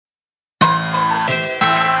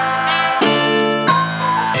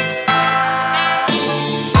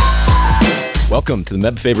Welcome to the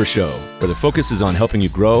Meb Faber Show, where the focus is on helping you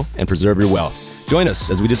grow and preserve your wealth. Join us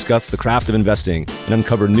as we discuss the craft of investing and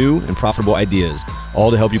uncover new and profitable ideas,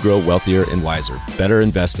 all to help you grow wealthier and wiser. Better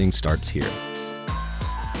investing starts here.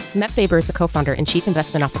 Meb Faber is the co-founder and chief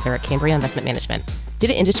investment officer at Cambria Investment Management. Due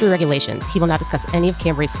to industry regulations, he will not discuss any of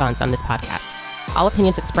Cambria's funds on this podcast. All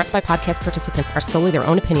opinions expressed by podcast participants are solely their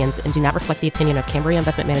own opinions and do not reflect the opinion of Cambria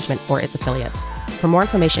Investment Management or its affiliates. For more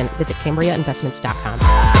information, visit CambriaInvestments.com.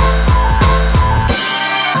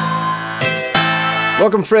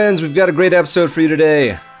 Welcome, friends. We've got a great episode for you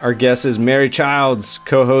today. Our guest is Mary Childs,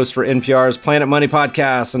 co-host for NPR's Planet Money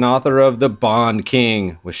podcast and author of The Bond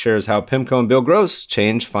King, which shares how PIMCO and Bill Gross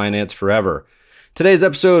changed finance forever. Today's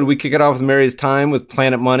episode, we kick it off with Mary's time with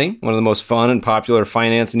Planet Money, one of the most fun and popular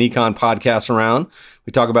finance and econ podcasts around.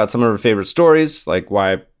 We talk about some of her favorite stories, like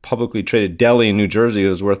why a publicly traded deli in New Jersey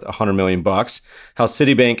was worth $100 million, how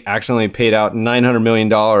Citibank accidentally paid out $900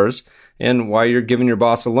 million, and why you're giving your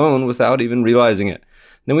boss a loan without even realizing it.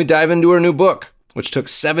 Then we dive into her new book, which took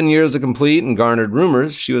 7 years to complete and garnered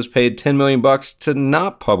rumors she was paid $10 million to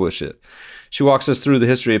not publish it. She walks us through the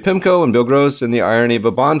history of PIMCO and Bill Gross and the irony of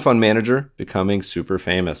a bond fund manager becoming super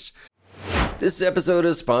famous. This episode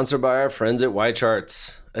is sponsored by our friends at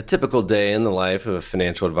YCharts. A typical day in the life of a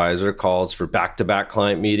financial advisor calls for back-to-back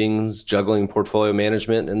client meetings, juggling portfolio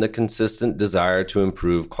management, and the consistent desire to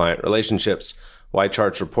improve client relationships.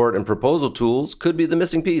 YChart's report and proposal tools could be the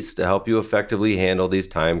missing piece to help you effectively handle these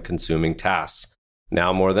time-consuming tasks.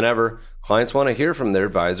 Now more than ever, clients want to hear from their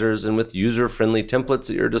advisors, and with user-friendly templates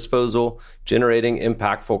at your disposal, generating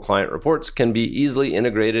impactful client reports can be easily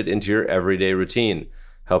integrated into your everyday routine,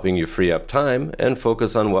 helping you free up time and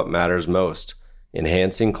focus on what matters most,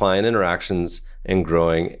 enhancing client interactions and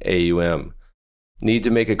growing AUM. Need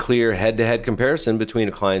to make a clear head-to-head comparison between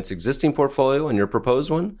a client's existing portfolio and your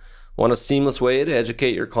proposed one? Want a seamless way to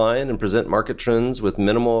educate your client and present market trends with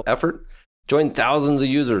minimal effort? Join thousands of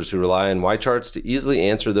users who rely on YCharts to easily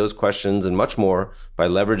answer those questions and much more by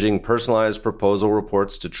leveraging personalized proposal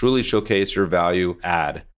reports to truly showcase your value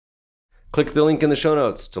add. Click the link in the show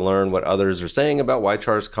notes to learn what others are saying about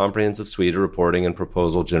YChart's comprehensive suite of reporting and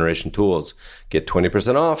proposal generation tools. Get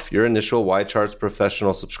 20% off your initial YCharts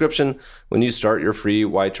professional subscription when you start your free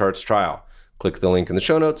YCharts trial. Click the link in the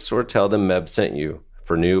show notes or tell them Meb sent you.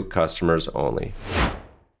 For new customers only.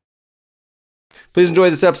 Please enjoy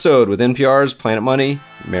this episode with NPR's Planet Money,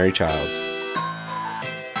 Mary Childs.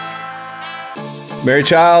 Mary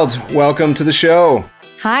Childs, welcome to the show.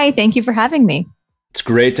 Hi, thank you for having me. It's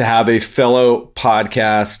great to have a fellow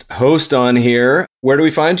podcast host on here. Where do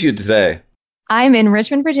we find you today? I'm in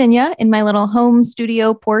Richmond, Virginia, in my little home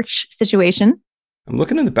studio porch situation. I'm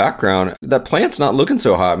looking in the background. That plant's not looking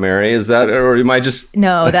so hot, Mary. Is that, or am I just...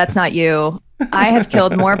 No, that's not you. I have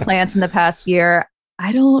killed more plants in the past year.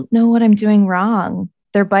 I don't know what I'm doing wrong.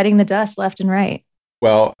 They're biting the dust left and right.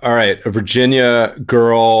 Well, all right. A Virginia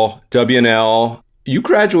girl, WNL. You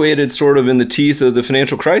graduated sort of in the teeth of the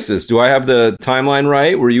financial crisis. Do I have the timeline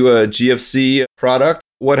right? Were you a GFC product?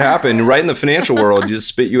 What happened? Right in the financial world, just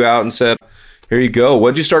spit you out and said, here you go.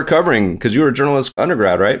 What did you start covering? Because you were a journalist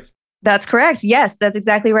undergrad, right? That's correct. Yes, that's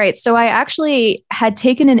exactly right. So I actually had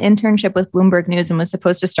taken an internship with Bloomberg News and was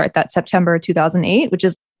supposed to start that September 2008, which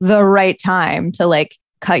is the right time to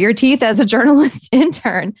cut your teeth as a journalist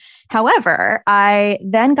intern. However, I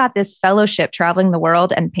then got this fellowship traveling the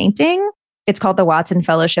world and painting. It's called the Watson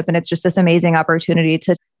Fellowship, and it's just this amazing opportunity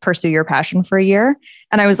to pursue your passion for a year.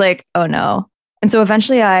 And I was like, oh no. And so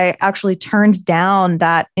eventually I actually turned down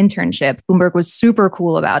that internship. Bloomberg was super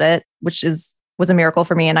cool about it, which was a miracle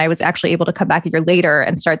for me. And I was actually able to come back a year later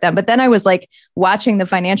and start them. But then I was watching the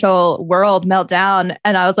financial world melt down.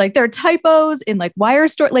 And I was like, there are typos in wire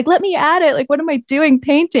store. Let me add it. What am I doing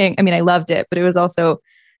painting? I mean, I loved it, but it was also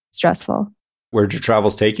stressful. Where'd your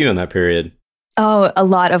travels take you in that period? Oh, a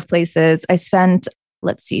lot of places. I spent,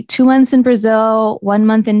 2 months in Brazil, 1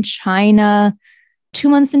 month in China, 2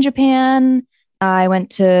 months in Japan. I went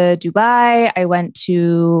to Dubai. I went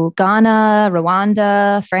to Ghana,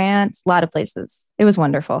 Rwanda, France, a lot of places. It was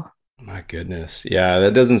wonderful. My goodness. Yeah,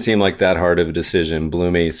 that doesn't seem like that hard of a decision,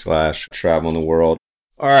 Bloomie/travel in the world.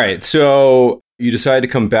 All right. So you decided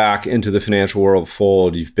to come back into the financial world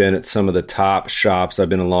fold. You've been at some of the top shops. I've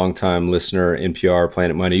been a long-time listener, NPR,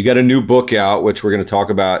 Planet Money. You got a new book out, which we're going to talk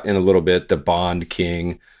about in a little bit, The Bond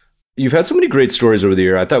King. You've had so many great stories over the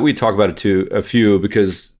year. I thought we'd talk about it too, a few,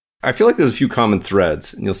 because I feel like there's a few common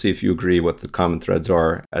threads, and you'll see if you agree what the common threads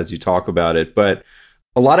are as you talk about it. But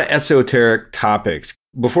a lot of esoteric topics.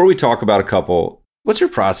 Before we talk about a couple, what's your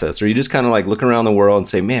process? Are you just kind of looking around the world and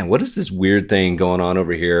say, man, what is this weird thing going on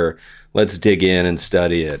over here? Let's dig in and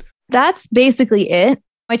study it. That's basically it.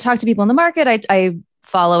 I talk to people in the market. I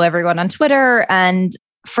follow everyone on Twitter, and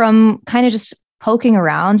from kind of just poking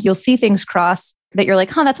around, you'll see things cross that you're like,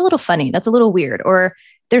 huh, that's a little funny. That's a little weird. Or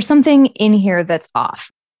there's something in here that's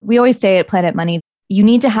off. We always say at Planet Money, you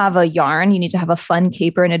need to have a yarn, you need to have a fun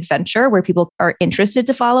caper and adventure where people are interested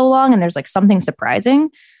to follow along and there's like something surprising.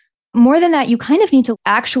 More than that, you kind of need to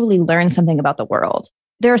actually learn something about the world.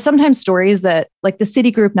 There are sometimes stories that, like the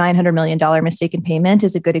Citigroup $900 million mistaken payment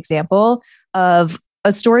is a good example of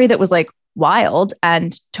a story that was like wild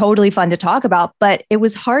and totally fun to talk about, but it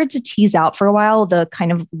was hard to tease out for a while the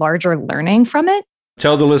kind of larger learning from it.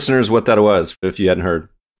 Tell the listeners what that was if you hadn't heard.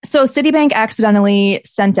 So Citibank accidentally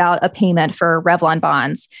sent out a payment for Revlon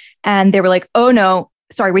bonds, and they were like, oh no,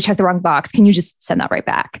 sorry, we checked the wrong box. Can you just send that right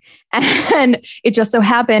back? And it just so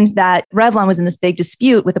happened that Revlon was in this big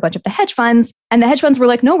dispute with a bunch of the hedge funds, and the hedge funds were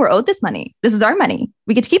like, no, we're owed this money. This is our money.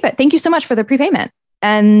 We get to keep it. Thank you so much for the prepayment.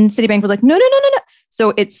 And Citibank was like, no.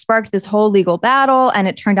 So it sparked this whole legal battle, and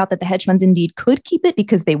it turned out that the hedge funds indeed could keep it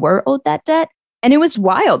because they were owed that debt. And it was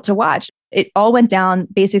wild to watch. It all went down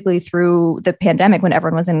basically through the pandemic when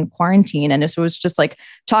everyone was in quarantine. And it was just like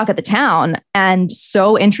talk of the town and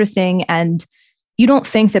so interesting. And you don't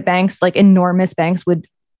think that banks, like enormous banks, would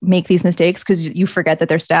make these mistakes because you forget that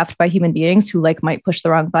they're staffed by human beings who like might push the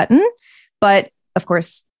wrong button. But of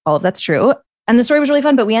course, all of that's true. And the story was really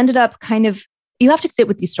fun, but we ended up kind of, you have to sit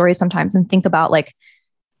with these stories sometimes and think about like,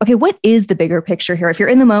 okay, what is the bigger picture here? If you're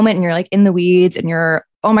in the moment and you're like in the weeds and you're,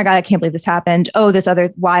 oh my God, I can't believe this happened. Oh, this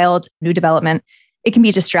other wild new development. It can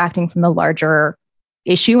be distracting from the larger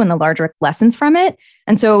issue and the larger lessons from it.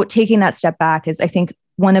 And so taking that step back is, I think,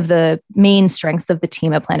 one of the main strengths of the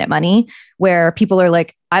team at Planet Money, where people are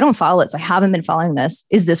like, I don't follow it. So I haven't been following this.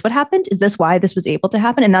 Is this what happened? Is this why this was able to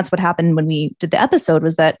happen? And that's what happened when we did the episode,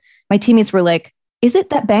 was that my teammates were like, is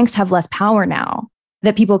it that banks have less power now?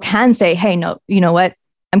 That people can say, hey, no, you know what?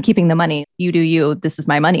 I'm keeping the money. You do you. This is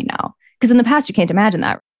my money now. Because in the past, you can't imagine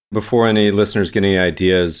that. Before any listeners get any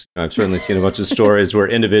ideas, I've certainly seen a bunch of stories where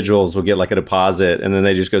individuals will get like a deposit and then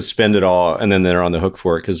they just go spend it all and then they're on the hook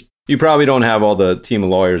for it because you probably don't have all the team of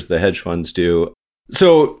lawyers the hedge funds do.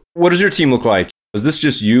 So what does your team look like? Is this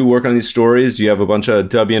just you working on these stories? Do you have a bunch of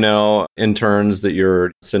W&L interns that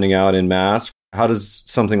you're sending out en masse? How does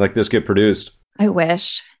something like this get produced? I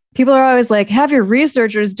wish. People are always like, have your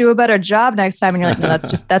researchers do a better job next time. And you're like, no,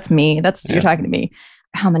 that's me. You're talking to me.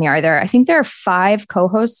 How many are there? I think there are 5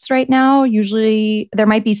 co-hosts right now. Usually there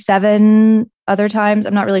might be 7 other times.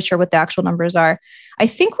 I'm not really sure what the actual numbers are. I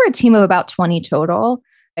think we're a team of about 20 total.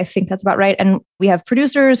 I think that's about right. And we have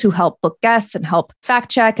producers who help book guests and help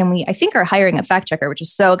fact check. And we, I think, are hiring a fact checker, which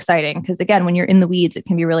is so exciting. Because again, when you're in the weeds, it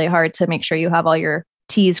can be really hard to make sure you have all your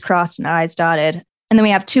T's crossed and I's dotted. And then we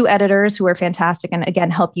have 2 editors who are fantastic and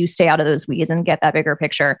again, help you stay out of those weeds and get that bigger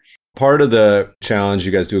picture. Part of the challenge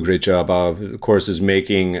you guys do a great job of course, is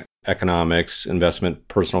making economics, investment,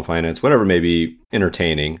 personal finance, whatever may be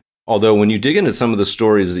entertaining. Although when you dig into some of the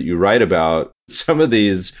stories that you write about, some of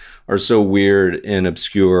these are so weird and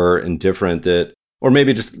obscure and different that, or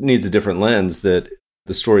maybe it just needs a different lens, that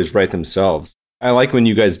the stories write themselves. I like when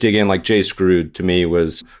you guys dig in, like J. Screwed to me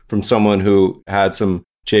was from someone who had some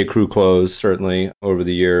J. Crew clothes, certainly, over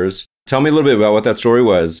the years. Tell me a little bit about what that story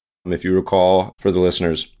was, if you recall, for the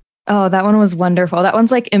listeners. Oh, that one was wonderful. That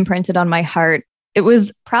one's like imprinted on my heart. It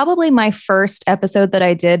was probably my first episode that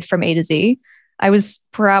I did from A to Z. I was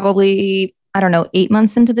probably, 8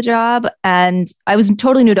 months into the job, and I was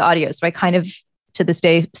totally new to audio. So I kind of, to this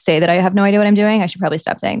day, say that I have no idea what I'm doing. I should probably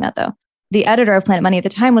stop saying that, though. The editor of Planet Money at the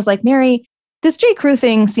time was like, Mary, this J. Crew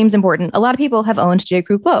thing seems important. A lot of people have owned J.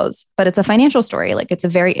 Crew clothes, but it's a financial story. Like, it's a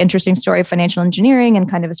very interesting story of financial engineering and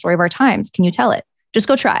kind of a story of our times. Can you tell it? Just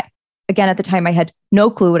go try. Again, at the time, I had no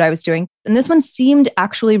clue what I was doing. And this one seemed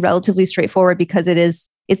actually relatively straightforward because it's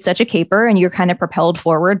such a caper and you're kind of propelled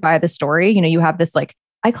forward by the story. You know, you have this, like,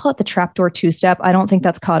 I call it the trapdoor 2-step. I don't think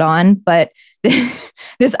that's caught on, but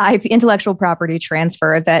this IP, intellectual property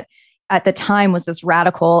transfer, that at the time was this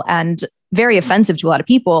radical and very offensive to a lot of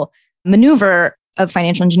people maneuver of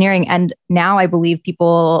financial engineering. And now I believe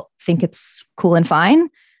people think it's cool and fine.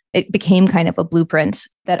 It became kind of a blueprint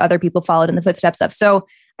that other people followed in the footsteps of. So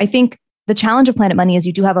I think the challenge of Planet Money is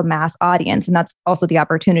you do have a mass audience, and that's also the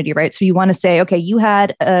opportunity, right? So you want to say, okay, you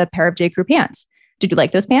had a pair of J. Crew pants. Did you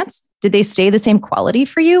like those pants? Did they stay the same quality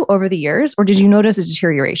for you over the years? Or did you notice a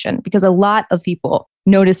deterioration? Because a lot of people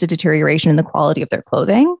noticed a deterioration in the quality of their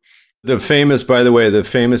clothing. The famous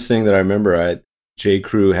thing that I remember, J.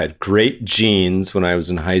 Crew had great jeans when I was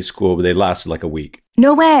in high school, but they lasted like a week.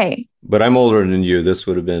 No way. But I'm older than you. This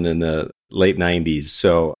would have been in the late 90s.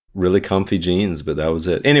 So really comfy jeans, but that was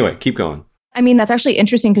it. Anyway, keep going. I mean, that's actually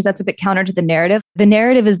interesting because that's a bit counter to the narrative. The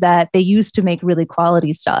narrative is that they used to make really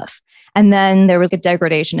quality stuff. And then there was a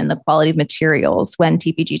degradation in the quality of materials when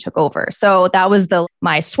TPG took over. So that was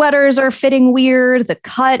my sweaters are fitting weird. The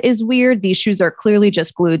cut is weird. These shoes are clearly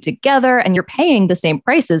just glued together and you're paying the same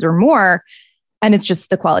prices or more. And it's just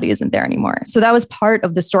the quality isn't there anymore. So that was part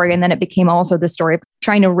of the story. And then it became also the story of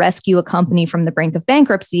trying to rescue a company from the brink of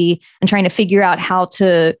bankruptcy and trying to figure out how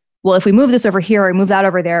to, well, if we move this over here or move that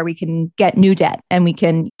over there, we can get new debt and we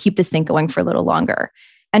can keep this thing going for a little longer.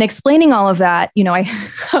 And explaining all of that, I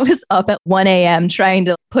was up at 1 a.m. trying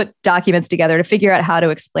to put documents together to figure out how to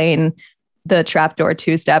explain the trapdoor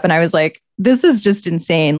two-step. And I was like, this is just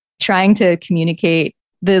insane. Trying to communicate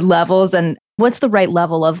the levels and what's the right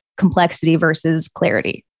level of complexity versus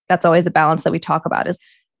clarity. That's always a balance that we talk about is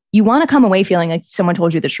you want to come away feeling like someone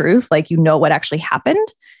told you the truth, like you know what actually happened.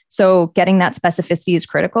 So getting that specificity is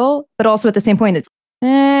critical, but also at the same point, it's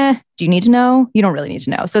do you need to know? You don't really need to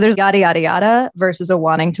know. So there's yada, yada, yada versus a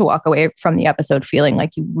wanting to walk away from the episode feeling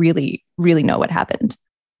like you really, really know what happened.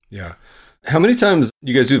 Yeah. How many times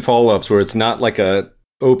do you guys do follow-ups where it's not like a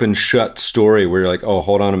open shut story where you're like, oh,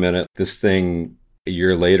 hold on a minute. This thing a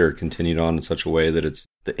year later continued on in such a way that it's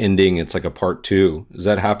the ending. It's like a part 2. Does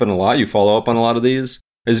that happen a lot? You follow up on a lot of these?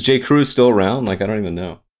 Is J. Crew still around? Like, I don't even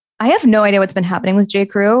know. I have no idea what's been happening with J.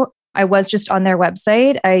 Crew. I was just on their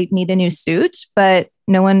website. I need a new suit, but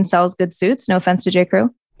no one sells good suits. No offense to J.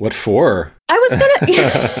 Crew. What for? I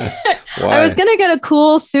was gonna get a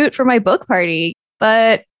cool suit for my book party,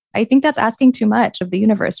 but I think that's asking too much of the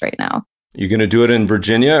universe right now. You gonna do it in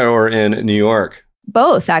Virginia or in New York?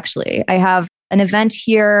 Both, actually. I have an event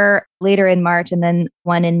here later in March and then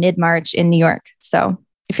one in mid-March in New York. So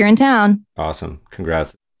if you're in town. Awesome.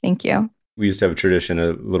 Congrats. Thank you. We used to have a tradition,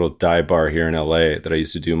 a little dive bar here in LA that I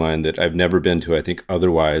used to do mine that I've never been to, I think,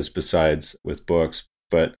 otherwise besides with books,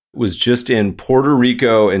 but was just in Puerto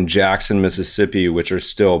Rico and Jackson, Mississippi, which are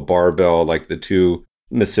still barbell, like the two.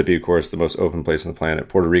 Mississippi, of course, the most open place on the planet.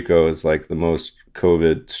 Puerto Rico is like the most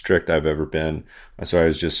COVID strict I've ever been. So I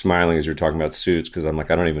was just smiling as you're talking about suits because I'm like,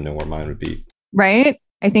 I don't even know where mine would be. Right?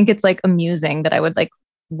 I think it's like amusing that I would like,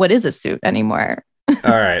 what is a suit anymore?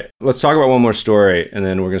 All right. Let's talk about one more story and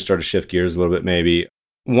then we're going to start to shift gears a little bit maybe.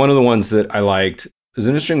 One of the ones that I liked is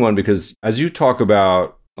an interesting one because as you talk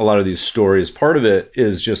about a lot of these stories, part of it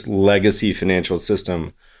is just legacy financial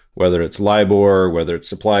system, whether it's LIBOR, whether it's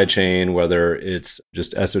supply chain, whether it's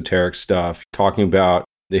just esoteric stuff, talking about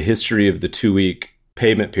the history of the 2-week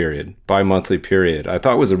payment period, bi-monthly period. I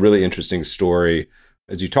thought was a really interesting story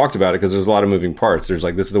as you talked about it because there's a lot of moving parts. There's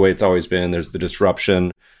like, this is the way it's always been. There's the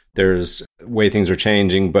disruption. There's the way things are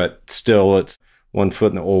changing, but still it's one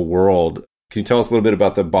foot in the old world. Can you tell us a little bit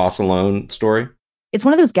about the Boss Alone story? It's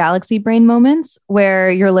one of those galaxy brain moments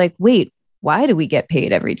where you're like, wait, why do we get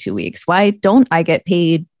paid every 2 weeks? Why don't I get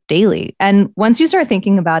paid daily? And once you start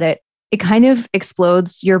thinking about it, it kind of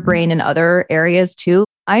explodes your brain in other areas too.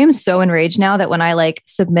 I am so enraged now that when I like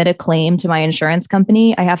submit a claim to my insurance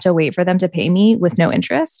company, I have to wait for them to pay me with no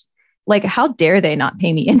interest. Like, how dare they not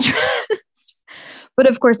pay me interest? But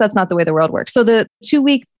of course, that's not the way the world works. So the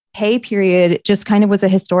 2-week pay period just kind of was a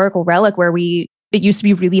historical relic where it used to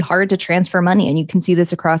be really hard to transfer money. And you can see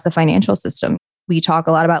this across the financial system. We talk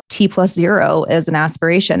a lot about T+0 as an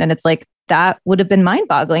aspiration. And it's like, that would have been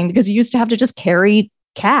mind-boggling because you used to have to just carry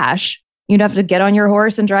cash. You'd have to get on your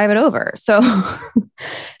horse and drive it over. So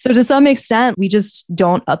to some extent, we just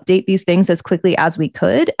don't update these things as quickly as we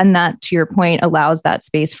could. And that, to your point, allows that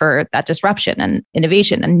space for that disruption and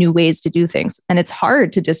innovation and new ways to do things. And it's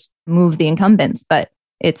hard to just move the incumbents, but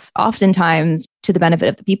it's oftentimes to the benefit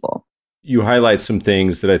of the people. You highlight some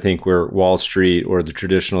things that I think where Wall Street or the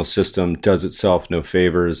traditional system does itself no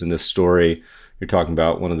favors in this story. You're talking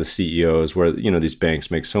about one of the CEOs where, these banks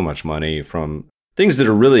make so much money from things that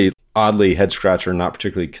are really oddly head scratcher, not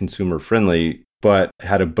particularly consumer friendly, but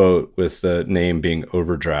had a boat with the name being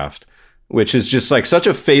Overdraft, which is just like such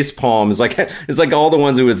a face palm. It's like all the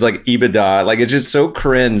ones who was like EBITDA, like it's just so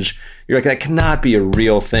cringe. You're like, that cannot be a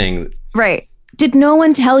real thing. Right. Did no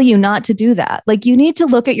one tell you not to do that? Like, you need to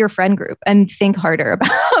look at your friend group and think harder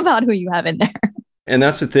about who you have in there. And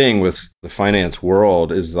that's the thing with the finance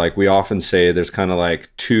world is like we often say there's kind of like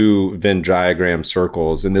two Venn diagram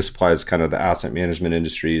circles. And this applies kind of the asset management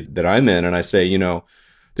industry that I'm in. And I say,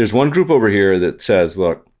 there's one group over here that says,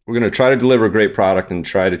 look, we're going to try to deliver a great product and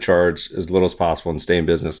try to charge as little as possible and stay in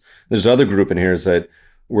business. There's another group in here that said,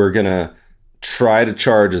 we're going to try to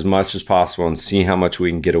charge as much as possible and see how much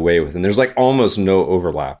we can get away with. And there's like almost no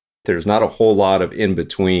overlap. There's not a whole lot of in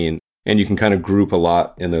between. And you can kind of group a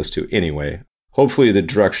lot in those two anyway. Hopefully the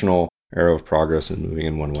directional arrow of progress and moving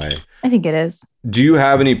in one way. I think it is. Do you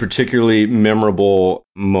have any particularly memorable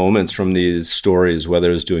moments from these stories,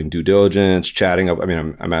 whether it's doing due diligence, chatting up? I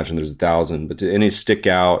mean, I imagine there's 1,000, but do any stick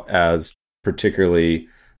out as particularly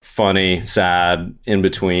funny, sad, in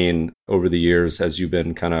between over the years as you've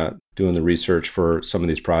been kind of doing the research for some of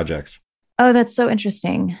these projects? Oh, that's so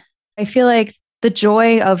interesting. I feel like the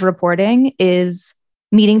joy of reporting is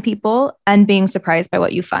meeting people and being surprised by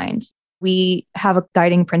what you find. We have a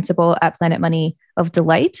guiding principle at Planet Money of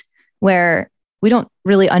delight, where we don't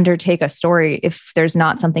really undertake a story if there's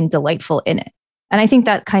not something delightful in it. And I think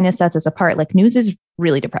that kind of sets us apart. Like, news is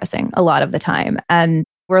really depressing a lot of the time. And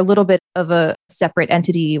we're a little bit of a separate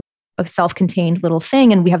entity, a self-contained little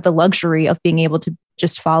thing. And we have the luxury of being able to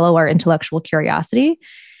just follow our intellectual curiosity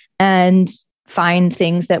and find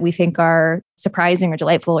things that we think are surprising or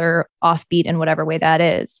delightful or offbeat in whatever way that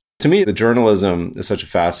is. To me, the journalism is such a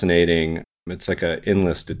fascinating, it's like an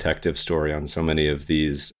endless detective story on so many of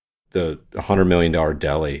these. The $100 million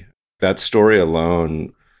deli, that story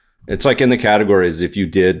alone, it's like in the categories, if you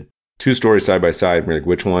did two stories side by side, like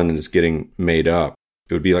which one is getting made up,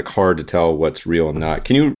 it would be like hard to tell what's real and not.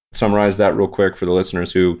 Can you summarize that real quick for the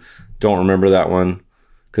listeners who don't remember that one?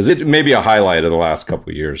 Because it may be a highlight of the last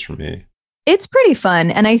couple of years for me. It's pretty fun.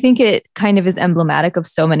 And I think it kind of is emblematic of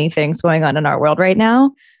so many things going on in our world right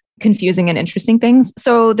now, confusing and interesting things.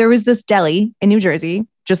 So there was this deli in New Jersey,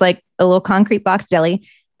 just like a little concrete box deli.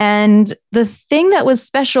 And the thing that was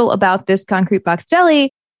special about this concrete box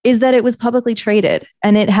deli is that it was publicly traded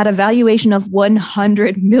and it had a valuation of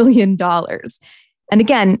 $100 million. And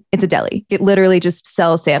again, it's a deli. It literally just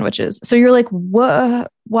sells sandwiches. So you're like, what?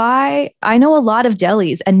 Why? I know a lot of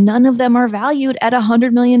delis and none of them are valued at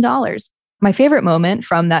 $100 million. My favorite moment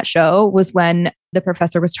from that show was when the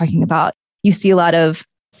professor was talking about, you see a lot of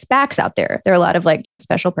SPACs out there. There are a lot of like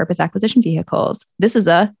special purpose acquisition vehicles. This is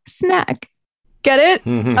a snack. Get it?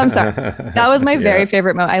 I'm sorry. That was my very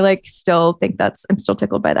favorite moment. I still think I'm still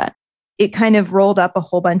tickled by that. It kind of rolled up a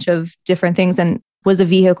whole bunch of different things and was a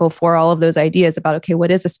vehicle for all of those ideas about, okay, what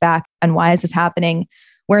is a SPAC and why is this happening?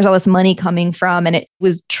 Where's all this money coming from? And it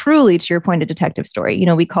was truly, to your point, a detective story. You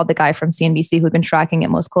know, we called the guy from CNBC who had been tracking it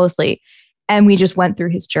most closely. And we just went through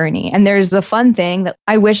his journey. And there's a fun thing that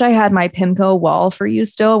I wish I had my PIMCO wall for you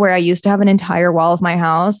still, where I used to have an entire wall of my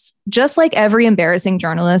house, just like every embarrassing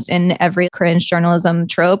journalist in every cringe journalism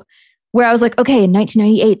trope, where I was like, okay, in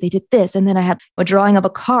 1998, they did this. And then I had a drawing of a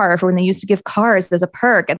car for when they used to give cars as a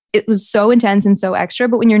perk. And it was so intense and so extra.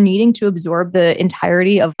 But when you're needing to absorb the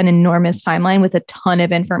entirety of an enormous timeline with a ton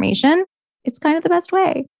of information, it's kind of the best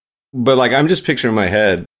way. But like, I'm just picturing in my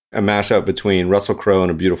head a mashup between Russell Crowe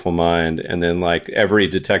and A Beautiful Mind, and then like every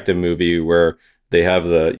detective movie where they have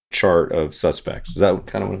the chart of suspects. Is that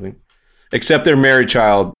kind of what I think? Except they're Mary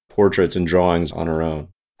Child portraits and drawings on her own.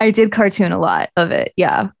 I did cartoon a lot of it,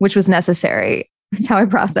 yeah, which was necessary. That's how I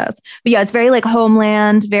process. But yeah, it's very like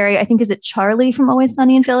Homeland, I think, is it Charlie from Always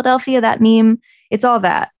Sunny in Philadelphia? That meme, it's all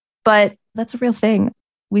that. But that's a real thing.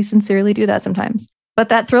 We sincerely do that sometimes. But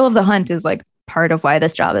that thrill of the hunt is like part of why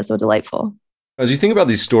this job is so delightful. As you think about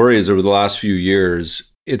these stories over the last few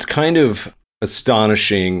years, it's kind of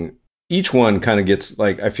astonishing. Each one kind of gets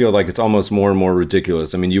like, I feel like it's almost more and more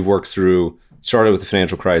ridiculous. I mean, you've worked through, started with the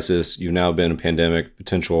financial crisis, you've now been a pandemic,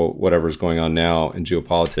 potential whatever's going on now in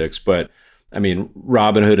geopolitics. But I mean,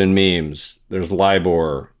 Robinhood and memes, there's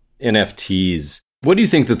LIBOR, NFTs. What do you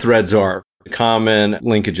think the threads are? Common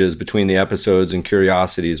linkages between the episodes and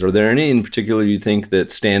curiosities. Are there any in particular you think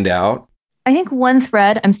that stand out? I think one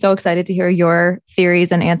thread, I'm so excited to hear your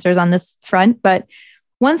theories and answers on this front, but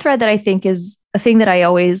one thread that I think is a thing that I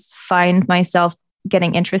always find myself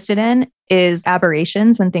getting interested in is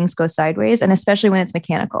aberrations when things go sideways, and especially when it's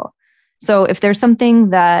mechanical. So if there's something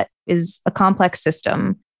that is a complex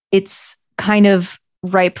system, it's kind of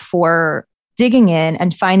ripe for digging in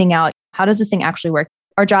and finding out, how does this thing actually work?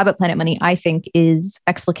 Our job at Planet Money, I think, is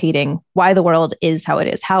explicating why the world is how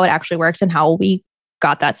it is, how it actually works, and how we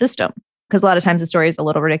got that system. Because a lot of times the story is a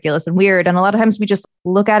little ridiculous and weird. And a lot of times we just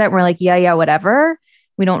look at it and we're like, yeah, whatever.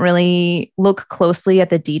 We don't really look closely at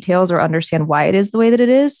the details or understand why it is the way that it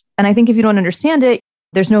is. And I think if you don't understand it,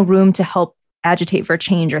 there's no room to help agitate for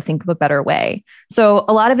change or think of a better way. So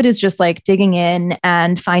a lot of it is just like digging in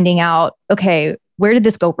and finding out, okay, where did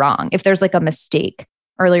this go wrong? If there's like a mistake.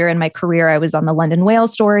 Earlier in my career, I was on the London whale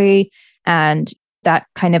story, and that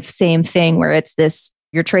kind of same thing where it's this,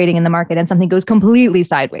 you're trading in the market and something goes completely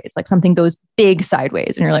sideways, like something goes big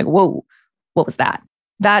sideways. And you're like, whoa, what was that?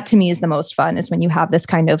 That to me is the most fun, is when you have this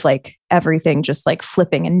kind of like everything just like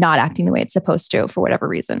flipping and not acting the way it's supposed to for whatever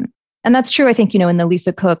reason. And that's true, I think, in the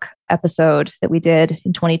Lisa Cook episode that we did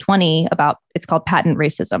in 2020 about, it's called Patent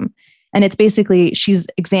Racism. And it's basically, she's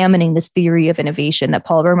examining this theory of innovation that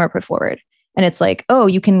Paul Romer put forward. And it's like, oh,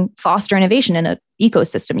 you can foster innovation in an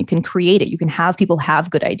ecosystem. You can create it. You can have people have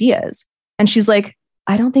good ideas. And she's like,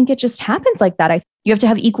 I don't think it just happens like that. You have to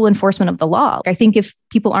have equal enforcement of the law. I think if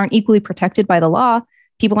people aren't equally protected by the law,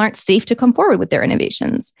 people aren't safe to come forward with their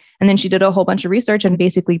innovations. And then she did a whole bunch of research and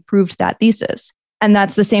basically proved that thesis. And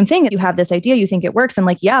that's the same thing. You have this idea, you think it works. And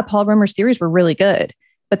like, yeah, Paul Romer's theories were really good,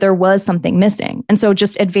 but there was something missing. And so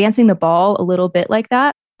just advancing the ball a little bit like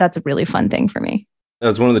that, that's a really fun thing for me. That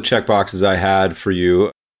was one of the check boxes I had for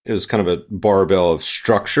you. It was kind of a barbell of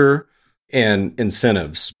structure and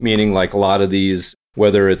incentives, meaning like a lot of these,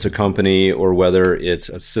 whether it's a company or whether it's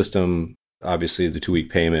a system, obviously the 2-week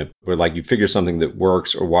payment, where like you figure something that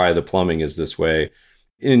works or why the plumbing is this way.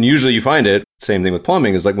 And usually you find it, same thing with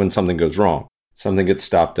plumbing, is like when something goes wrong, something gets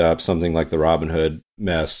stopped up, something like the Robinhood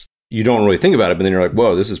mess. You don't really think about it, but then you're like,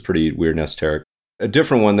 whoa, this is pretty weird and esoteric. A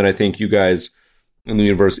different one that I think you guys in the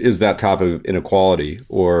universe is that topic of inequality,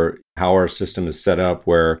 or how our system is set up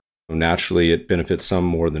where naturally it benefits some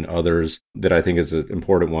more than others, that I think is an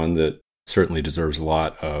important one that certainly deserves a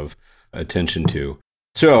lot of attention to.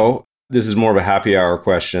 So this is more of a happy hour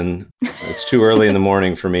question. It's too early in the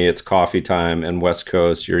morning for me. It's coffee time, and West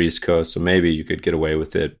Coast, you're East Coast, so maybe you could get away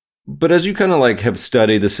with it. But as you kind of like have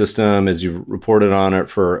studied the system, as you've reported on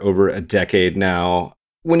it for over a decade now,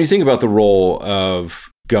 when you think about the role of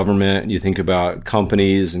government, you think about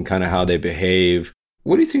companies and kind of how they behave,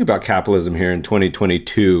 what do you think about capitalism here in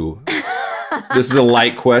 2022? This is a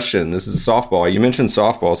light question. This is a softball. You mentioned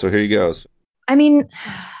softball, so here you go. I mean,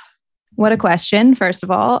 what a question, first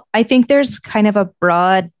of all. I think there's kind of a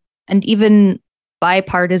broad and even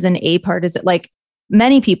bipartisan, apartisan, like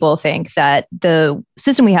many people think that the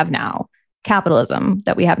system we have now, capitalism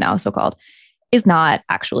that we have now, so-called, is not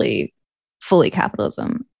actually fully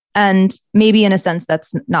capitalism. And maybe in a sense,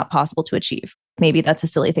 that's not possible to achieve. Maybe that's a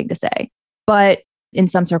silly thing to say. But in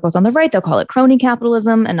some circles on the right, they'll call it crony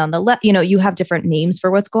capitalism. And on the left, you have different names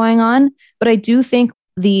for what's going on. But I do think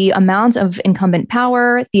the amount of incumbent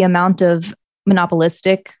power, the amount of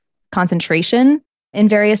monopolistic concentration in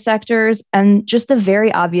various sectors, and just the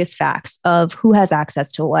very obvious facts of who has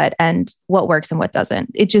access to what and what works and what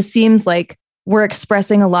doesn't. It just seems like we're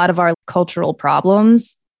expressing a lot of our cultural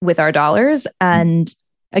problems with our dollars. And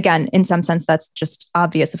again, in some sense, that's just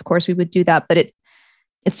obvious. Of course, we would do that, but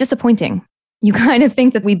it's disappointing. You kind of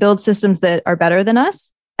think that we build systems that are better than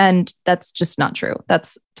us. And that's just not true.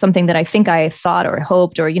 That's something that I think I thought or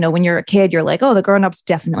hoped, or, when you're a kid, you're like, oh, the grown-ups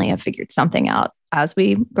definitely have figured something out. As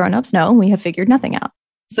we grown-ups know, we have figured nothing out.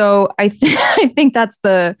 So I think that's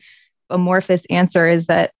the amorphous answer, is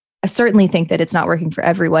that I certainly think that it's not working for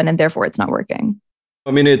everyone, and therefore it's not working.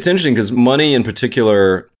 I mean, it's interesting because money in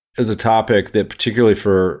particular is a topic that, particularly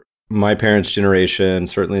for my parents' generation,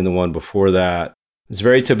 certainly in the one before that, is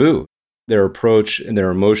very taboo. Their approach and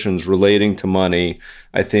their emotions relating to money,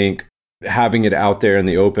 I think having it out there in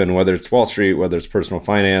the open, whether it's Wall Street, whether it's personal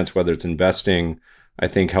finance, whether it's investing, I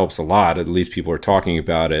think helps a lot. At least people are talking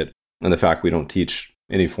about it. And the fact we don't teach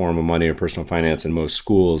any form of money or personal finance in most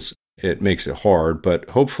schools, it makes it hard, but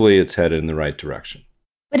hopefully it's headed in the right direction.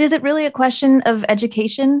 But is it really a question of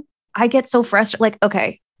education? I get so frustrated. Like,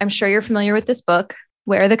 okay, I'm sure you're familiar with this book,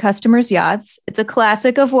 Where Are the Customer's Yachts? It's a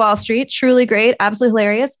classic of Wall Street, truly great, absolutely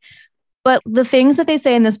hilarious. But the things that they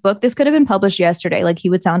say in this book, this could have been published yesterday. Like, he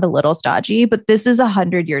would sound a little stodgy, but this is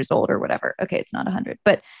 100 years old or whatever. Okay, it's not 100,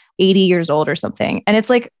 but 80 years old or something. And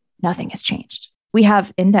it's like, nothing has changed. We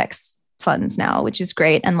have index funds now, which is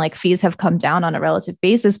great. And like fees have come down on a relative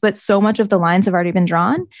basis, but so much of the lines have already been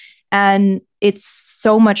drawn. And it's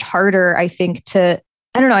so much harder, I think, I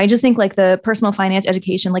don't know. I just think like the personal finance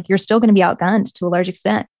education, like you're still going to be outgunned to a large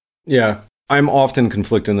extent. Yeah. I'm often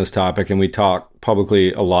conflicted on this topic, and we talk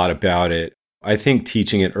publicly a lot about it. I think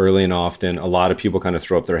teaching it early and often, a lot of people kind of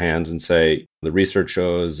throw up their hands and say, the research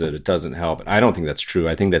shows that it doesn't help. And I don't think that's true.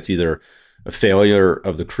 I think that's either a failure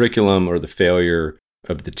of the curriculum or the failure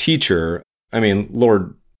of the teacher. I mean,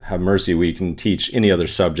 Lord have mercy, we can teach any other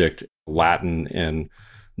subject, Latin and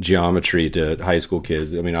geometry, to high school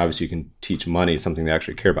kids. I mean, obviously you can teach money, something they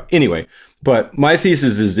actually care about. Anyway, but my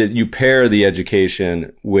thesis is that you pair the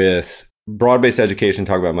education with broad-based education,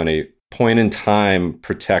 talk about money, point-in-time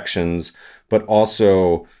protections, but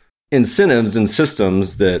also incentives and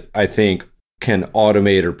systems that I think can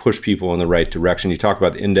automate or push people in the right direction. You talk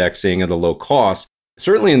about the indexing and the low cost.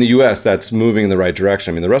 Certainly in the US, that's moving in the right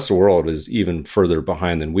direction. I mean, the rest of the world is even further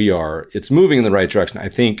behind than we are. It's moving in the right direction. I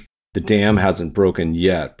think the dam hasn't broken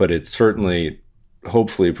yet, but it's certainly,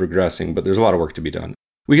 hopefully, progressing. But there's a lot of work to be done.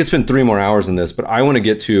 We could spend 3 more hours on this, but I want to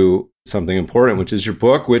get to something important, which is your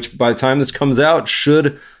book, which by the time this comes out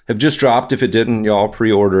should have just dropped. If it didn't, y'all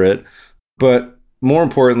pre-order it. But more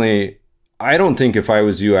importantly, I don't think if I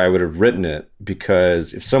was you, I would have written it,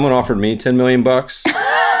 because if someone offered me 10 million bucks,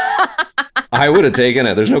 I would have taken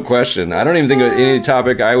it. There's no question. I don't even think any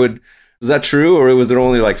topic I would. Is that true? Or was it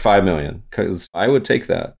only like 5 million? Because I would take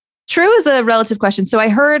that. True is a relative question. So I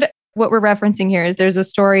heard what we're referencing here is there's a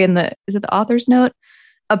story in is it the author's note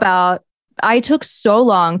about, I took so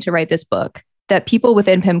long to write this book that people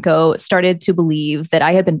within PIMCO started to believe that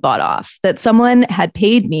I had been bought off, that someone had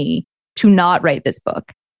paid me to not write this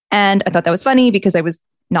book. And I thought that was funny because I was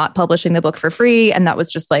not publishing the book for free. And that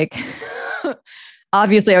was just like,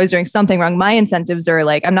 obviously I was doing something wrong. My incentives are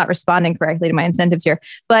like, I'm not responding correctly to my incentives here.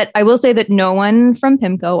 But I will say that no one from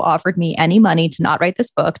PIMCO offered me any money to not write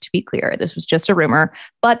this book, to be clear. This was just a rumor.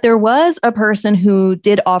 But there was a person who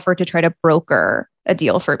did offer to try to broker a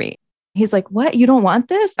deal for me. He's like, what? You don't want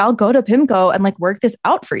this? I'll go to PIMCO and like work this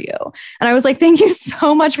out for you. And I was like, thank you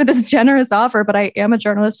so much for this generous offer, but I am a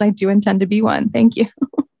journalist and I do intend to be one. Thank you.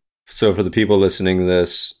 So for the people listening to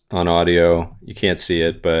this on audio, you can't see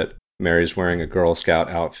it, but Mary's wearing a Girl Scout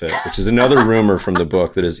outfit, which is another rumor from the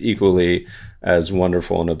book that is equally as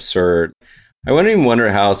wonderful and absurd. I wouldn't even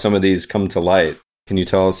wonder how some of these come to light. Can you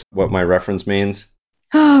tell us what my reference means?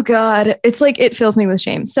 Oh, God. It's like, it fills me with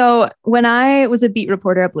shame. So when I was a beat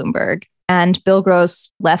reporter at Bloomberg and Bill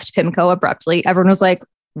Gross left PIMCO abruptly, everyone was like,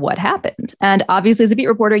 what happened? And obviously, as a beat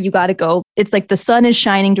reporter, you got to go. It's like the sun is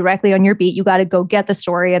shining directly on your beat. You got to go get the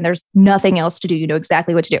story and there's nothing else to do. You know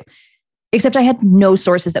exactly what to do. Except I had no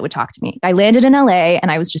sources that would talk to me. I landed in LA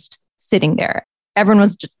and I was just sitting there. Everyone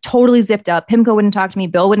was just totally zipped up. PIMCO wouldn't talk to me.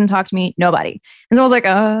 Bill wouldn't talk to me. Nobody. And so I was like,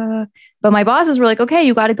 But my bosses were like, okay,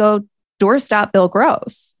 you got to go doorstop Bill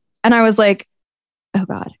Gross. And I was like, oh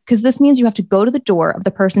God, because this means you have to go to the door of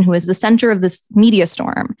the person who is the center of this media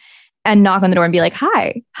storm and knock on the door and be like,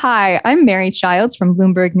 hi, I'm Mary Childs from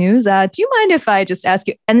Bloomberg News. Do you mind if I just ask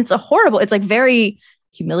you? And it's it's like very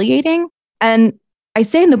humiliating. And I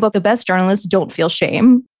say in the book, the best journalists don't feel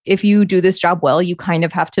shame. If you do this job well, you kind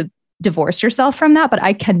of have to divorce yourself from that. But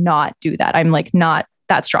I cannot do that. I'm like not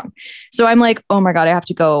that strong. So I'm like, oh my God, I have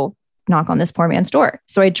to go knock on this poor man's door.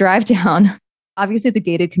 So I drive down. Obviously, it's a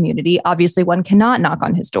gated community. Obviously, one cannot knock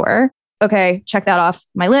on his door. Okay, check that off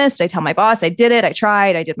my list. I tell my boss I did it. I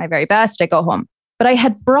tried. I did my very best. I go home. But I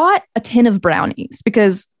had brought a tin of brownies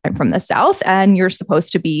because I'm from the South and you're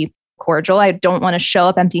supposed to be cordial. I don't want to show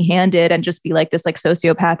up empty-handed and just be like this like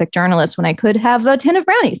sociopathic journalist when I could have a tin of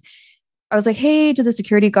brownies. I was like, hey, to the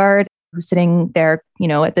security guard who's sitting there, you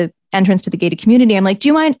know, at the entrance to the gated community. I'm like, do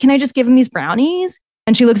you mind? Can I just give him these brownies?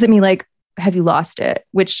 And she looks at me like, have you lost it?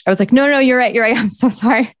 Which I was like, no, you're right. I'm so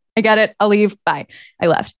sorry. I get it. I'll leave. Bye. I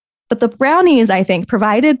left. But the brownies, I think,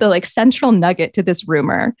 provided the like central nugget to this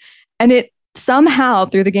rumor. And it somehow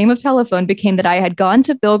through the game of telephone became that I had gone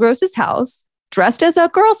to Bill Gross's house dressed as a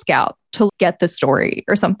Girl Scout to get the story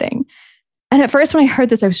or something. And at first when I heard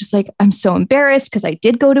this, I was just like, I'm so embarrassed because I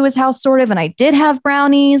did go to his house sort of, and I did have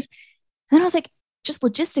brownies. And then I was like, just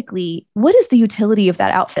logistically, what is the utility of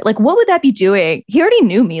that outfit? Like, what would that be doing? He already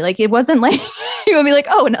knew me. Like, it wasn't like, he would be like,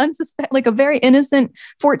 oh, like a very innocent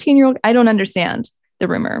 14-year-old. I don't understand the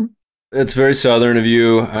rumor. It's very Southern of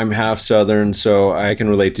you. I'm half Southern, so I can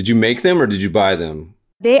relate. Did you make them or did you buy them?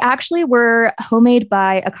 They actually were homemade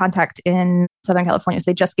by a contact in Southern California.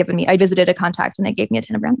 So they just given me, I visited a contact and they gave me a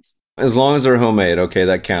tin of brownies. As long as they're homemade, okay,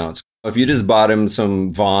 that counts. If you just bought him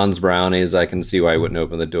some Vaughn's brownies, I can see why he wouldn't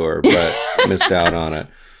open the door, but missed out on it.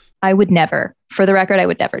 I would never, for the record, I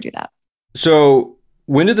would never do that. So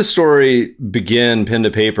when did the story begin, pen to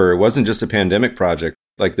paper? It wasn't just a pandemic project.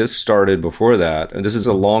 Like this started before that. And this is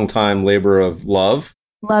a long time labor of love.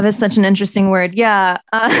 Love is such an interesting word. Yeah.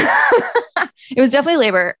 It was definitely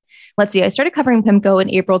labor. Let's see. I started covering PIMCO in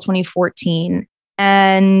April 2014.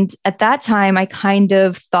 And at that time, I kind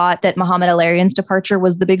of thought that Mohamed El-Erian's departure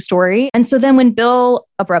was the big story. And so then when Bill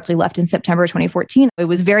abruptly left in September 2014, it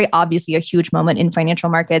was very obviously a huge moment in financial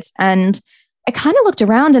markets. And I kind of looked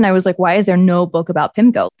around and I was like, why is there no book about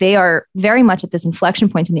PIMCO? They are very much at this inflection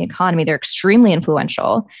point in the economy. They're extremely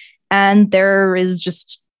influential. And there is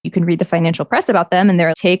just, you can read the financial press about them and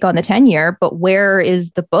their take on the 10-year, but where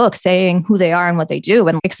is the book saying who they are and what they do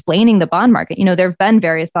and explaining the bond market? You know, there have been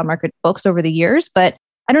various bond market books over the years, but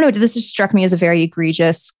I don't know, this just struck me as a very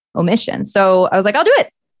egregious omission. So I was like, I'll do it.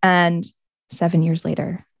 And 7 years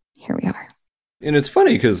later, here we are. And it's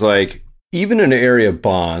funny because like, even in an area of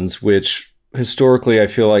bonds, which historically I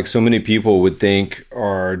feel like so many people would think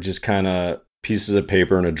are just kind of pieces of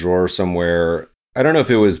paper in a drawer somewhere. I don't know if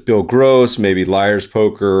it was Bill Gross, maybe Liar's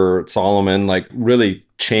Poker, Solomon, like really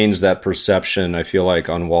changed that perception, I feel like,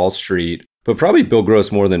 on Wall Street, but probably Bill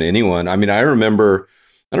Gross more than anyone. I mean, I remember,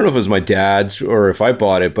 I don't know if it was my dad's or if I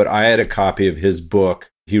bought it, but I had a copy of his book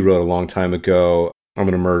he wrote a long time ago. I'm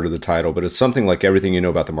going to murder the title, but it's something like Everything You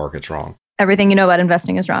Know About the Market's Wrong. Everything You Know About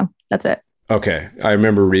Investing is Wrong. That's it. Okay. I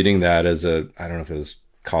remember reading that as I don't know if it was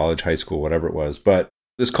college, high school, whatever it was, but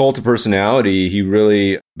this cult of personality, he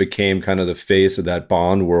really became kind of the face of that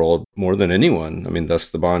bond world more than anyone. I mean, thus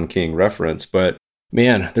the Bond King reference. But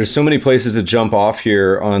man, there's so many places to jump off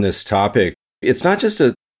here on this topic. It's not just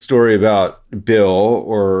a story about Bill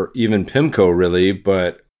or even PIMCO really,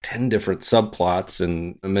 but 10 different subplots.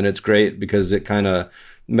 And I mean, it's great because it kind of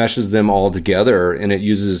meshes them all together, and it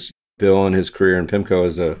uses Bill and his career in PIMCO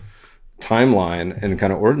as a timeline and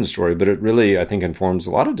kind of origin story. But it really, I think, informs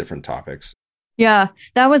a lot of different topics. Yeah,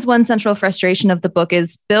 that was one central frustration of the book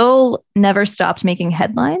is Bill never stopped making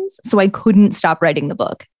headlines. So I couldn't stop writing the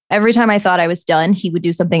book. Every time I thought I was done, he would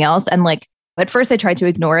do something else. And like, at first I tried to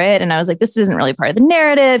ignore it. And I was like, this isn't really part of the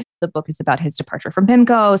narrative. The book is about his departure from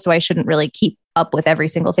PIMCO. So I shouldn't really keep up with every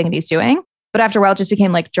single thing that he's doing. But after a while, it just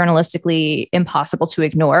became like journalistically impossible to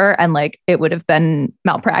ignore. And like, it would have been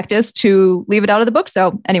malpractice to leave it out of the book.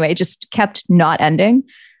 So anyway, it just kept not ending.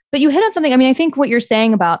 But you hit on something. I mean, I think what you're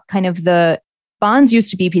saying about kind of the bonds used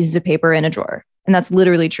to be pieces of paper in a drawer. And that's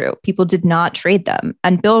literally true. People did not trade them.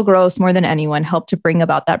 And Bill Gross, more than anyone, helped to bring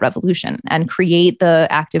about that revolution and create the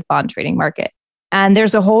active bond trading market. And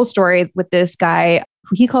there's a whole story with this guy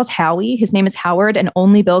who he calls Howie. His name is Howard, and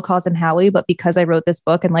only Bill calls him Howie. But because I wrote this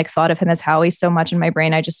book and like thought of him as Howie so much in my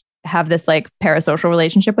brain, I just have this like parasocial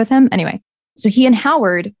relationship with him. Anyway, so he and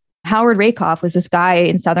Howard Rakoff was this guy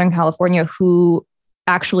in Southern California who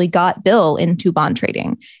actually got Bill into bond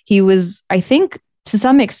trading. He was, I think, to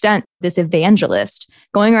some extent, this evangelist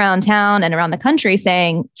going around town and around the country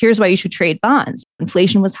saying, here's why you should trade bonds.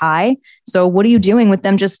 Inflation was high. So what are you doing with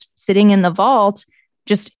them just sitting in the vault,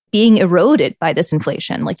 just being eroded by this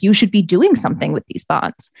inflation? Like, you should be doing something with these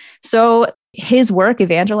bonds. So his work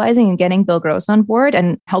evangelizing and getting Bill Gross on board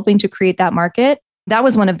and helping to create that market, that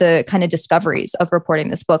was one of the kind of discoveries of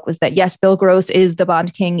reporting this book, was that, yes, Bill Gross is the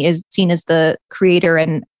bond king, is seen as the creator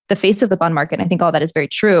and the face of the bond market. And I think all that is very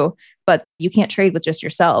true, but you can't trade with just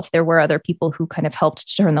yourself. There were other people who kind of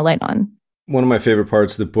helped turn the light on. One of my favorite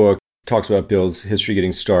parts of the book talks about Bill's history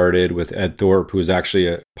getting started with Ed Thorpe, who was actually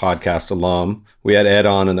a podcast alum. We had Ed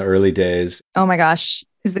on in the early days. Oh my gosh,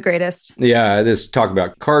 he's the greatest. Yeah, this talk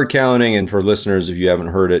about card counting. And for listeners, if you haven't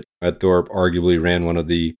heard it, Ed Thorpe arguably ran one of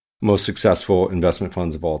the most successful investment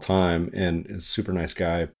funds of all time and is a super nice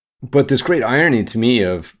guy. But this great irony to me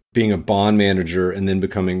of being a bond manager and then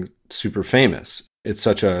becoming super famous. It's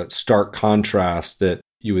such a stark contrast that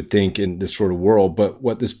you would think in this sort of world. But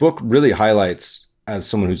what this book really highlights as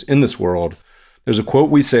someone who's in this world, there's a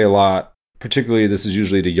quote we say a lot, particularly this is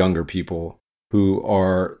usually to younger people who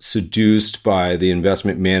are seduced by the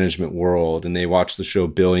investment management world, and they watch the show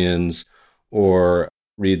Billions or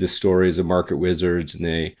read the stories of market wizards, and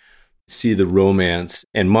they see the romance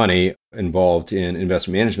and money involved in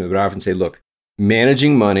investment management. But I often say, look,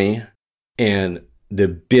 managing money and the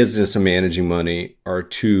business of managing money are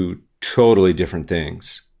two totally different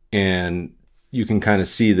things. And you can kind of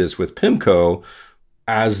see this with PIMCO.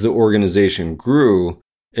 As the organization grew,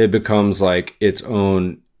 it becomes like its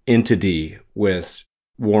own entity with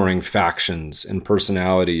warring factions and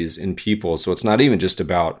personalities and people. So it's not even just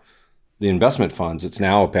about the investment funds. It's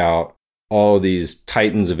now about all of these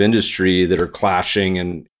titans of industry that are clashing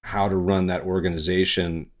and how to run that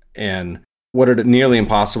organization and what are nearly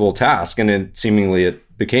impossible tasks. And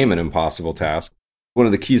it became an impossible task. One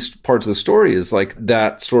of the key parts of the story is like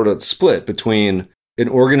that sort of split between an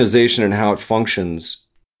organization and how it functions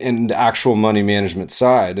and the actual money management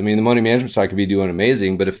side. I mean, the money management side could be doing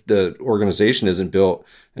amazing, but if the organization isn't built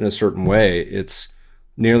in a certain way, it's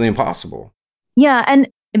nearly impossible. Yeah. And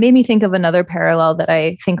it made me think of another parallel that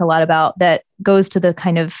I think a lot about that goes to the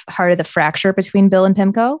kind of heart of the fracture between Bill and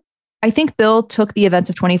PIMCO. I think Bill took the events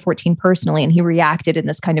of 2014 personally, and he reacted in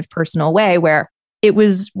this kind of personal way where it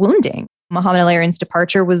was wounding. Mohamed El-Erian's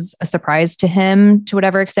departure was a surprise to him to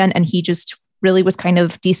whatever extent, and he just really was kind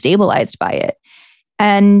of destabilized by it.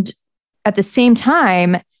 And at the same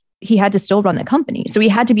time, he had to still run the company. So he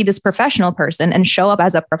had to be this professional person and show up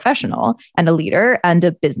as a professional and a leader and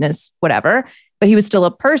a business, whatever. But he was still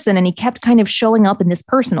a person, and he kept kind of showing up in this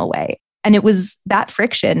personal way. And it was that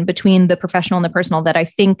friction between the professional and the personal that I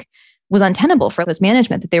think was untenable for his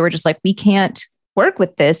management, that they were just like, we can't work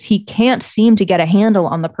with this. He can't seem to get a handle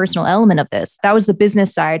on the personal element of this. That was the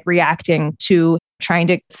business side reacting to trying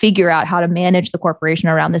to figure out how to manage the corporation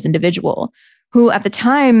around this individual who at the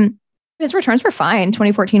time His returns were fine.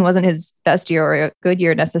 2014 wasn't his best year or a good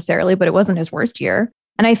year necessarily, but it wasn't his worst year.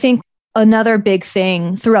 And I think another big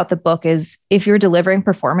thing throughout the book is if you're delivering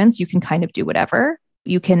performance, you can kind of do whatever.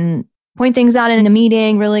 You can point things out in a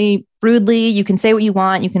meeting really rudely. You can say what you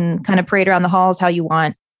want. You can kind of parade around the halls how you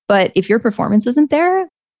want. But if your performance isn't there,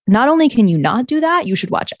 not only can you not do that, you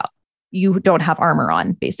should watch out. You don't have armor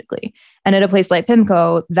on, basically. And at a place like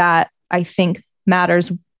PIMCO, that I think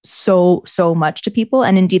matters so much to people.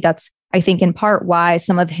 And indeed, that's, I think, in part why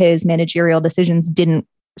some of his managerial decisions didn't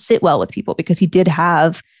sit well with people, because he did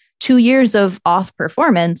have 2 years of off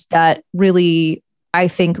performance that really, I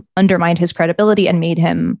think, undermined his credibility and made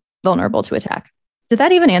him vulnerable to attack. Did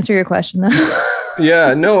that even answer your question, though?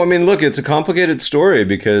 Yeah, no, I mean, look, it's a complicated story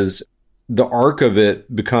because the arc of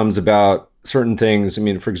it becomes about certain things. I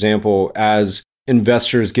mean, for example, as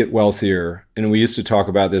investors get wealthier, and we used to talk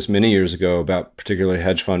about this many years ago about particularly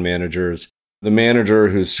hedge fund managers, the manager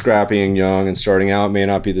who's scrappy and young and starting out may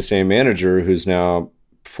not be the same manager who's now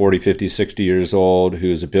 40, 50, 60 years old,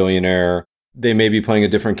 who's a billionaire. They may be playing a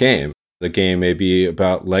different game. The game may be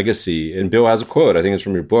about legacy. And Bill has a quote, I think it's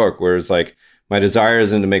from your book, where it's like, my desire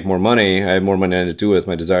isn't to make more money. I have more money to do with.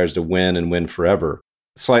 My desire is to win and win forever.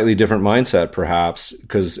 Slightly different mindset, perhaps,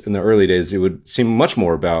 because in the early days, it would seem much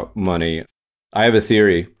more about money. I have a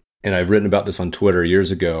theory, and I've written about this on Twitter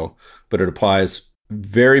years ago, but it applies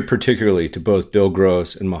very particularly to both Bill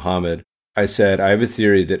Gross and Mohammed. I said, I have a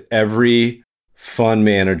theory that every fund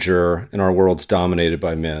manager in our world's dominated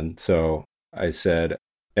by men. So I said,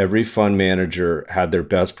 every fund manager had their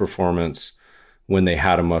best performance when they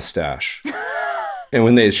had a mustache. And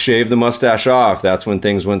when they shaved the mustache off, that's when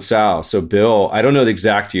things went south. So Bill, I don't know the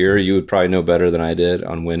exact year. You would probably know better than I did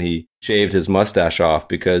on when he shaved his mustache off,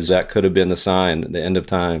 because that could have been the sign, the end of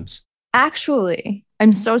times. Actually,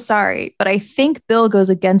 I'm so sorry, but I think Bill goes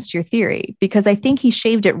against your theory, because I think he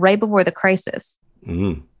shaved it right before the crisis.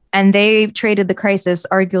 Mm-hmm. And they traded the crisis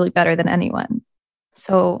arguably better than anyone.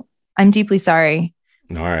 So I'm deeply sorry.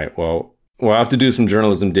 All right. Well, we'll have to do some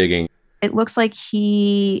journalism digging. It looks like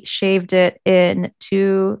he shaved it in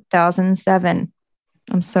 2007.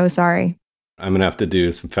 I'm so sorry. I'm going to have to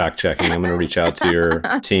do some fact checking. I'm going to reach out to your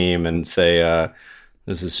team and say,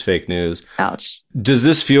 this is fake news. Ouch. Does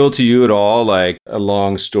this feel to you at all like a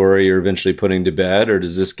long story you're eventually putting to bed? Or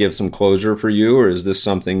does this give some closure for you? Or is this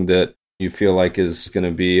something that you feel like is going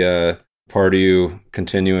to be a part of you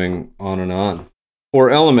continuing on and on? Or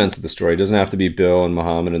elements of the story. It doesn't have to be Bill and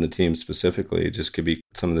Mohammed and the team specifically. It just could be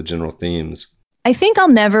some of the general themes. I think I'll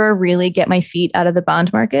never really get my feet out of the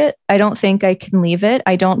bond market. I don't think I can leave it.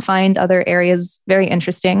 I don't find other areas very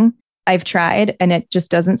interesting. I've tried and it just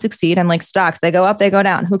doesn't succeed. I'm like, stocks, they go up, they go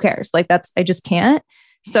down. Who cares? Like I just can't.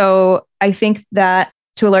 So I think that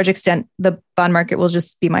to a large extent, the bond market will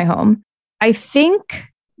just be my home. I think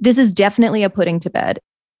this is definitely a putting to bed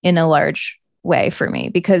in a large way for me,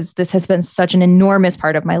 because this has been such an enormous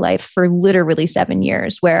part of my life for literally 7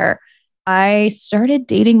 years, where I started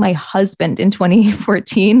dating my husband in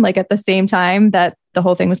 2014, like at the same time that the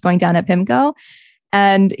whole thing was going down at PIMCO.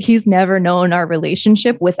 And he's never known our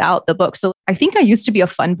relationship without the book. So I think I used to be a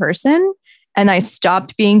fun person and I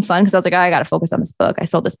stopped being fun because I was like, oh, I got to focus on this book. I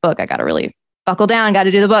sold this book. I got to really buckle down, got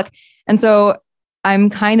to do the book. And so I'm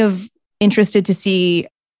kind of interested to see,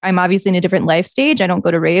 I'm obviously in a different life stage. I don't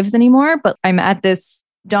go to raves anymore, but I'm at this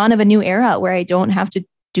dawn of a new era where I don't have to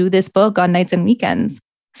do this book on nights and weekends.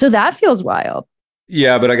 So that feels wild.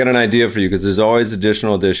 Yeah, but I got an idea for you, because there's always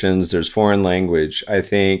additional editions. There's foreign language. I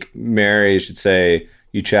think Mary should say,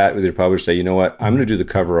 you chat with your publisher, say, you know what, I'm going to do the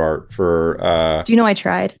cover art for... Do you know I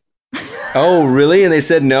tried? Oh, really? And they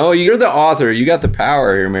said no? You're the author. You got the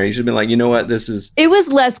power here, Mary. You should have been like, you know what, this is... It was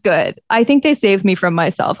less good. I think they saved me from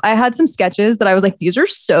myself. I had some sketches that I was like, these are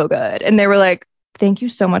so good. And they were like, thank you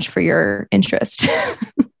so much for your interest.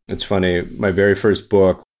 It's funny. My very first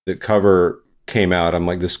book, the cover came out. I'm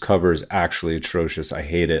like, this cover is actually atrocious. I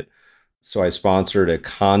hate it. So I sponsored a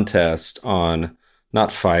contest on,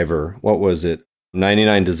 not Fiverr, what was it?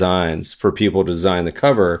 99 designs for people to design the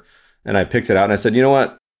cover. And I picked it out and I said, you know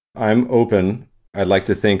what? I'm open. I'd like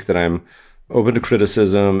to think that I'm open to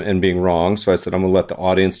criticism and being wrong. So I said, I'm going to let the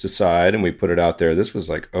audience decide. And we put it out there. This was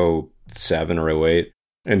like 07 or 08.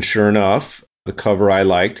 And sure enough, the cover I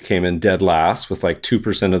liked came in dead last with like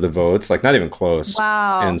 2% of the votes, like not even close.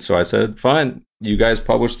 Wow. And so I said, fine, you guys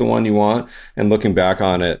publish the one you want. And looking back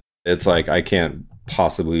on it, it's like, I can't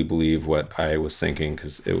possibly believe what I was thinking,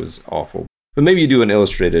 because it was awful. But maybe you do an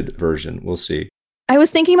illustrated version. We'll see. I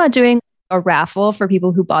was thinking about doing a raffle for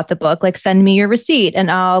people who bought the book, like send me your receipt and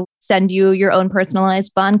I'll send you your own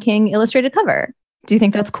personalized Bond King illustrated cover. Do you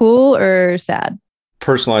think that's cool or sad?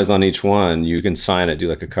 personalized on each one. You can sign it, do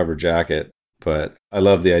like a cover jacket. But I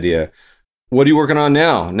love the idea. What are you working on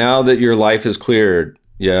now? Now that your life is cleared,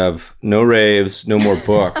 you have no raves, no more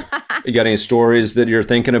book. You got any stories that you're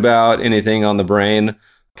thinking about? Anything on the brain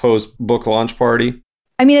post-book launch party?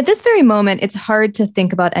 I mean, at this very moment, it's hard to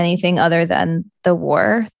think about anything other than the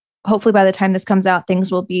war. Hopefully by the time this comes out,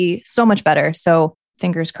 things will be so much better. So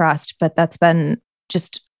fingers crossed. But that's been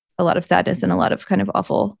just a lot of sadness and a lot of kind of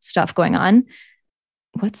awful stuff going on.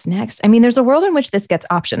 What's next? I mean, there's a world in which this gets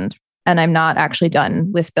optioned, and I'm not actually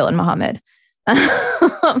done with Bill and Muhammad.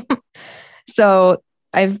 So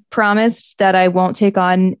I've promised that I won't take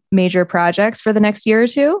on major projects for the next year or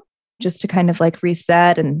two, just to kind of like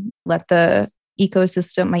reset and let the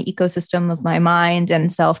my ecosystem of my mind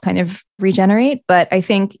and self kind of regenerate. But I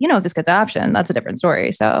think, if this gets optioned, that's a different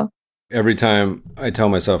story. So every time I tell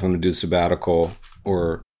myself I'm going to do sabbatical,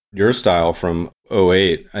 or your style from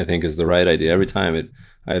 '08, I think is the right idea. Every time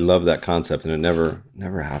I love that concept, and it never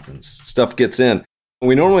happens. Stuff gets in.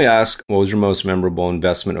 We normally ask, what was your most memorable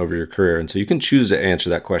investment over your career? And so you can choose to answer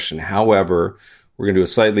that question. However, we're going to do a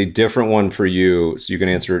slightly different one for you, so you can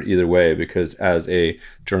answer it either way, because as a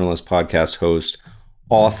journalist, podcast host,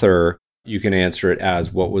 author, you can answer it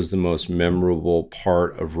as, what was the most memorable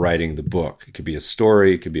part of writing the book? It could be a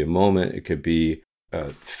story, it could be a moment, it could be a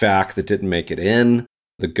fact that didn't make it in,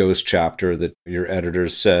 the ghost chapter that your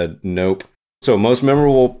editors said, nope. So most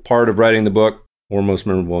memorable part of writing the book, or most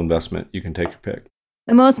memorable investment, you can take your pick.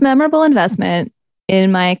 The most memorable investment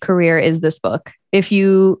in my career is this book. If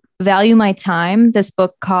you value my time, this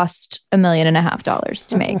book cost $1.5 million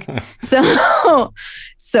to make.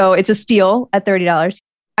 So it's a steal at $30.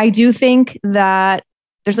 I do think that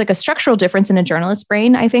there's like a structural difference in a journalist's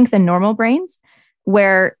brain, I think, than normal brains,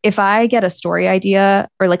 where if I get a story idea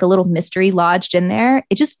or like a little mystery lodged in there,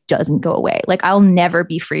 it just doesn't go away. Like I'll never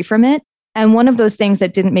be free from it. And one of those things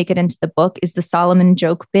that didn't make it into the book is the Solomon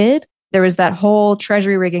joke bid. There was that whole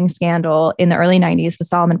treasury rigging scandal in the early 90s with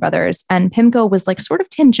Salomon Brothers. And PIMCO was like sort of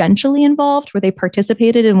tangentially involved, where they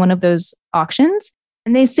participated in one of those auctions.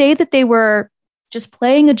 And they say that they were just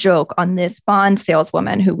playing a joke on this bond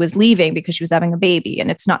saleswoman who was leaving because she was having a baby.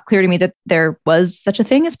 And it's not clear to me that there was such a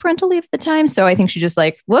thing as parental leave at the time. So I think she just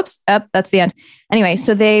like, whoops, up, that's the end. Anyway,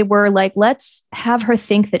 so they were like, let's have her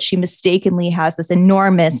think that she mistakenly has this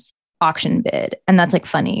enormous auction bid. And that's like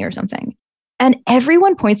funny or something. And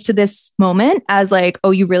everyone points to this moment as like,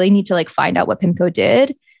 oh, you really need to like find out what PIMCO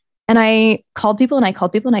did. And I called people and I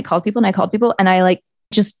called people and I called people and I called people. And I like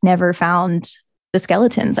just never found the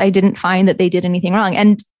skeletons. I didn't find that they did anything wrong.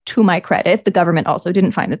 And to my credit, the government also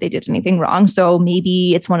didn't find that they did anything wrong. So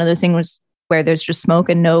maybe it's one of those things where there's just smoke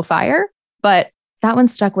and no fire. But that one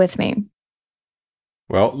stuck with me.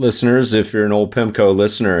 Well, listeners, if you're an old PIMCO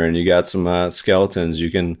listener and you got some skeletons,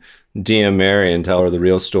 you can DM Mary and tell her the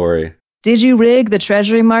real story. Did you rig the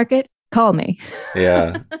treasury market? Call me.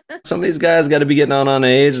 Yeah. Some of these guys got to be getting on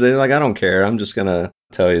age. They're like, I don't care. I'm just going to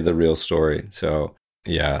tell you the real story. So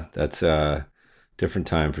yeah, that's a different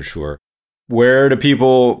time for sure. Where do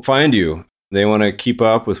people find you? They want to keep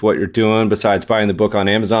up with what you're doing besides buying the book on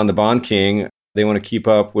Amazon, The Bond King. They want to keep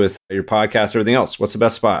up with your podcast, everything else. What's the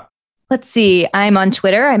best spot? Let's see. I'm on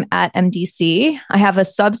Twitter. I'm at MDC. I have a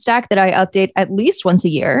Substack that I update at least once a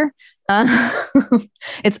year.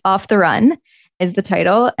 It's Off the Run is the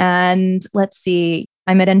title. And let's see.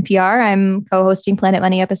 I'm at NPR. I'm co-hosting Planet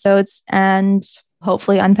Money episodes and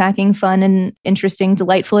hopefully unpacking fun and interesting,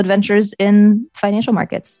 delightful adventures in financial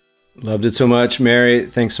markets. Loved it so much. Mary,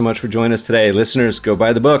 thanks so much for joining us today. Listeners, go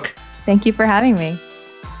buy the book. Thank you for having me.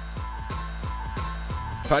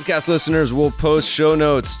 Podcast listeners will post show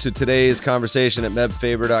notes to today's conversation at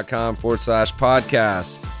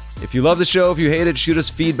mebfaber.com/podcast. If you love the show, if you hate it, shoot us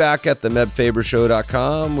feedback at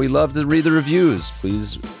themebfabershow.com. We love to read the reviews.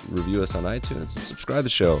 Please review us on iTunes and subscribe to the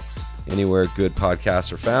show anywhere good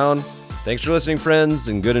podcasts are found. Thanks for listening, friends,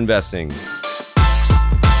 and good investing.